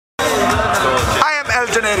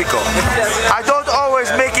Mexico. I don't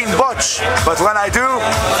always making botch, but when I do,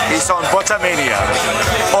 it's on Botchamania.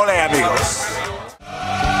 Ole amigos.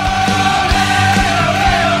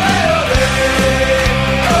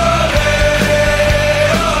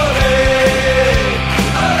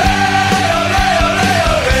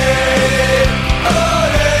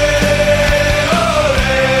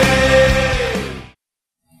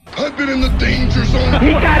 I've been in the danger zone.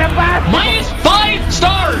 He got a box. -5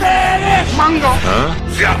 stars. Mango. Huh?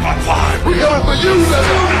 Yeah, 5. We got for you,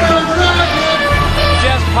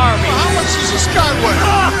 Jeff Harvey. How much is a Skyway?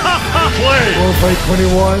 Play.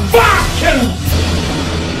 4x21. Fuck!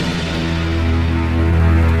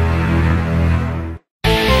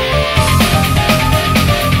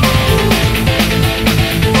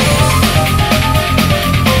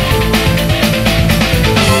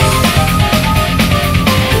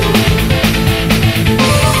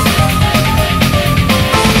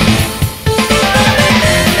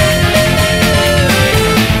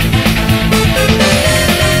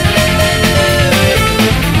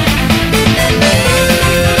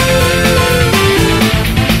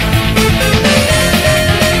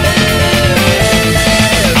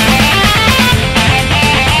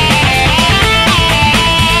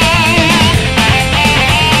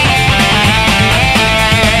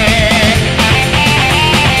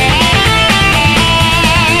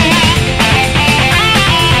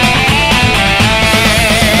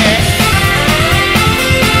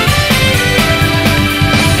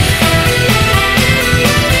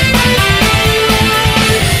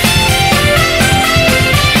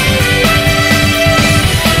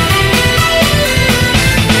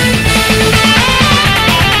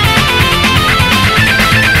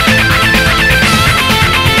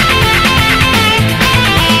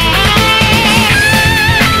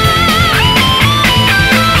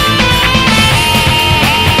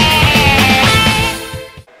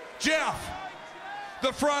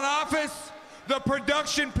 The front office, the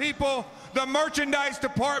production people, the merchandise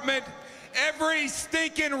department, every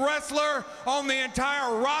stinking wrestler on the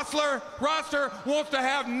entire roster wants to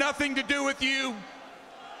have nothing to do with you.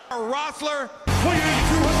 A wrestler weighing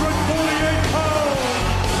 248 pounds.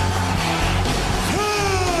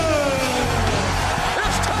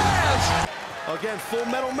 There's Taz! Again, Full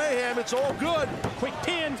Metal Mayhem, it's all good. Quick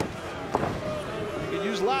pin. You can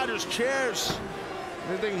use ladders, chairs,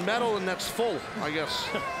 anything metal, and that's full, I guess.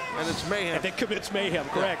 And it's mayhem. And it commits mayhem,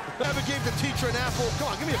 correct. Yeah. Never gave the teacher an apple. Come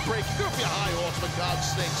on, give me a break. You're going to be a high horse, for God's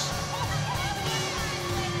sakes.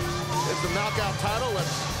 It's the knockout title.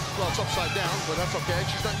 Well, it's upside down, but that's okay.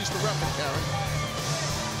 She's not used to repping, Karen.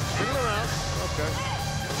 Bring it around. Okay.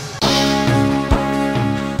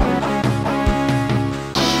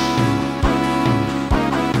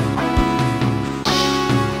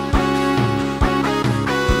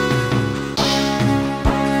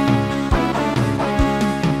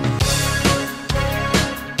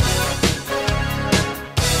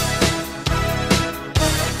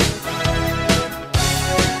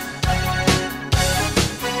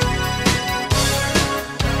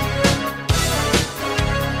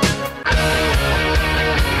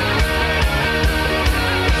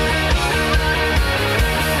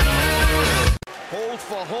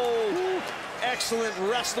 For hold. Excellent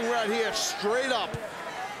wrestling right here, straight up.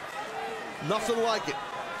 Nothing like it.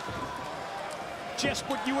 Just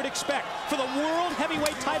what you would expect for the World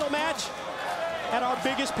Heavyweight title match at our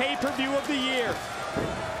biggest pay-per-view of the year.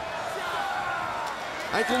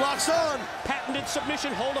 Ankle locks on. Patented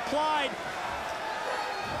submission hold applied.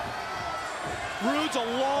 Rude's a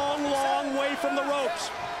long, long way from the ropes.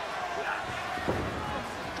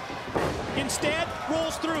 Instead,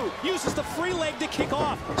 rolls through, uses the free leg to kick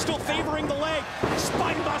off, still favoring the leg.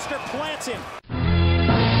 Spinebuster plants him.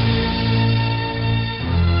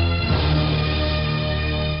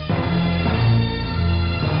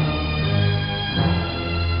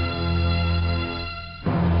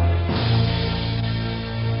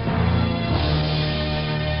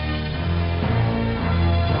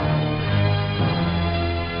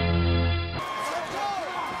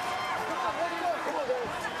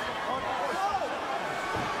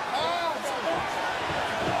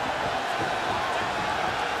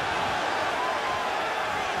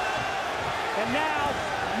 And now,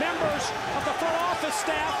 members of the front office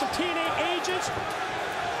staff, the TNA agents,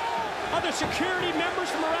 other security members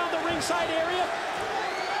from around the ringside area.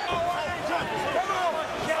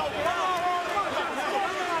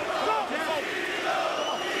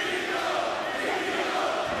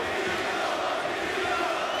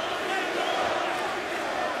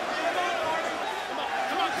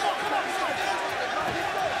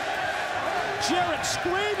 Jarrett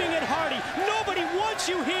screaming at Hardy, nobody wants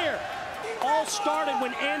you here. all started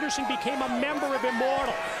when Anderson became a member of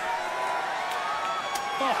Immortal.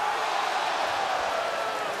 Oh.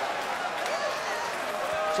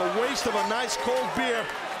 It's a waste of a nice cold beer.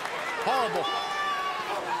 Horrible.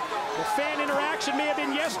 The fan interaction may have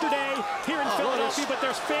been yesterday here in Philadelphia, but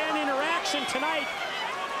there's fan interaction tonight.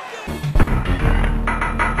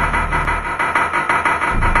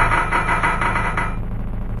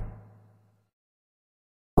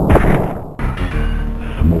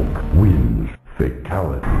 Smoke wins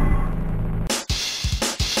fatality.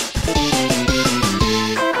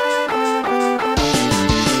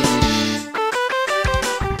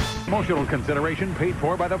 Promotional consideration paid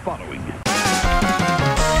for by the following.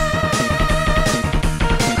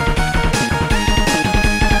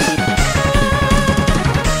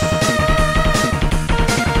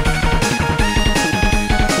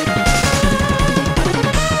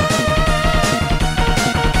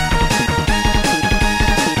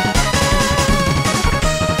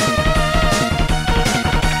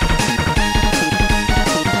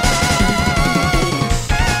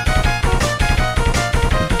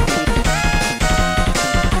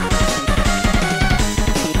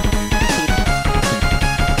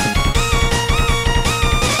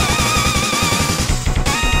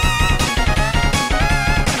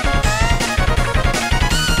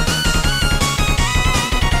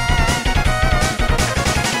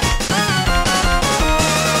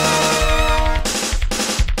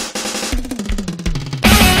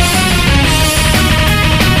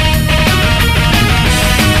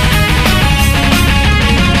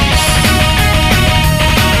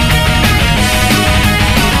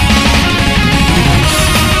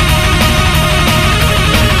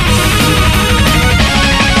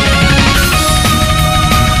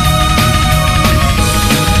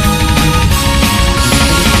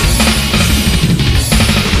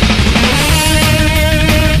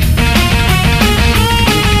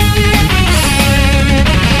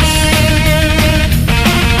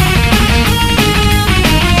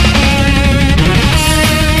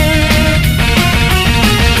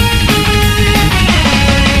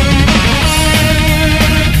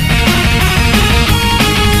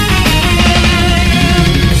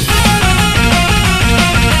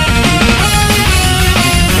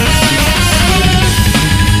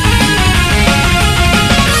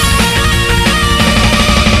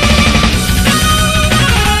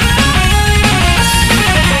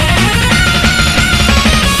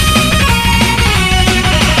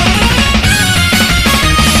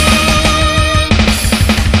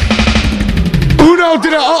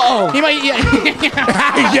 Did it? Uh-oh. He might, yeah.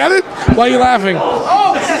 You get it? Why are you laughing?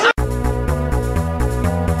 Oh!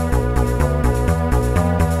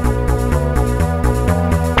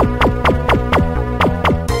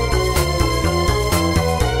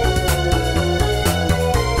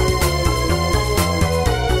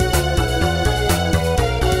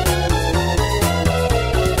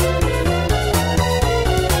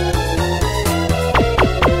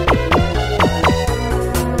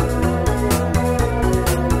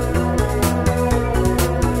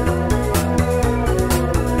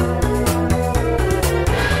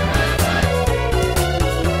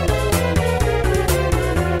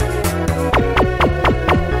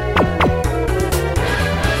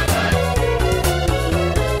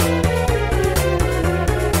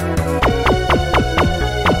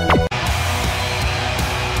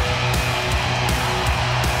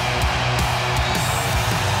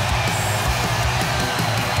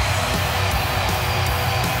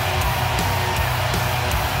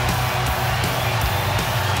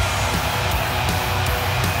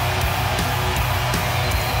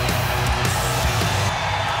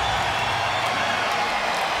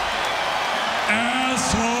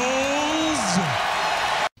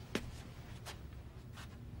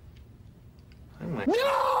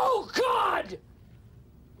 No, God!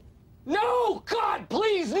 No, God,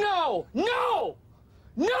 please, no! No!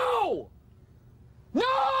 No! No!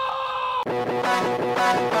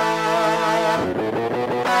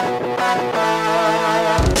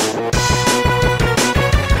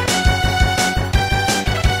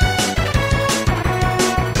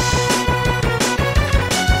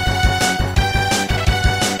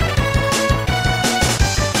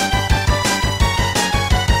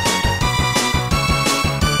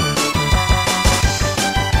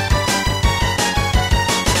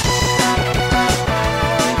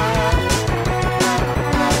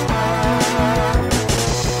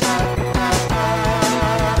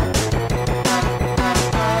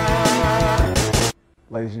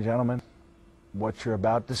 Ladies and gentlemen, what you're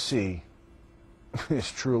about to see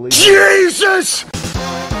is truly... Jesus!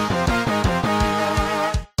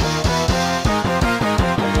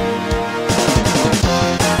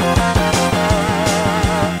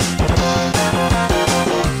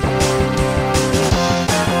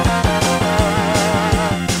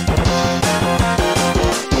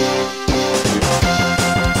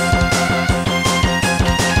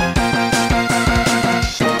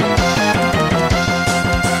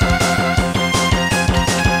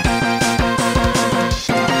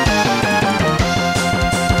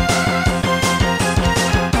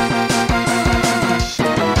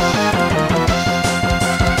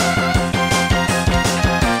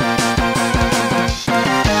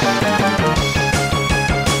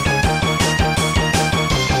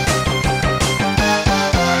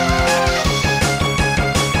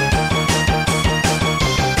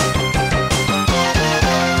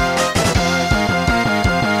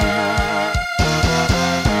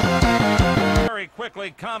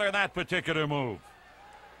 that particular move.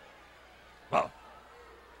 Well,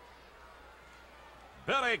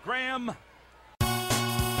 Billy Graham.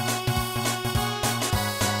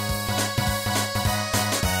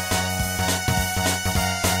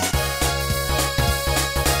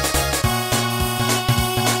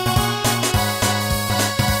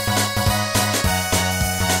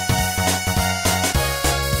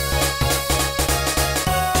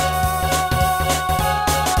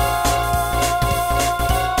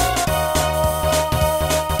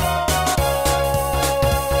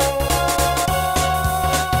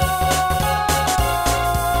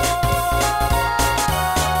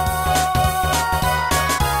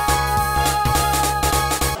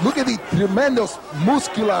 Look at the tremendous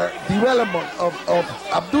muscular development of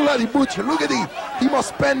Abdullah the Butcher. Look at it. He must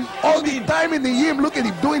spend all the time in the gym. Look at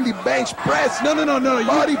him doing the bench press. No.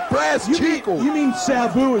 Body press, Chico. You mean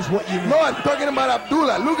Sabu is what you mean. No, I'm talking about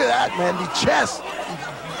Abdullah. Look at that, man. The chest.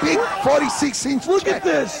 Big 46-inch Look chest. at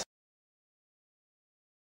this.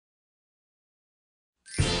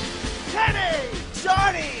 Kenny,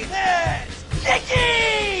 Johnny, Ned,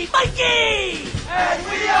 Nicky, Mikey, and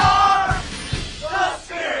we are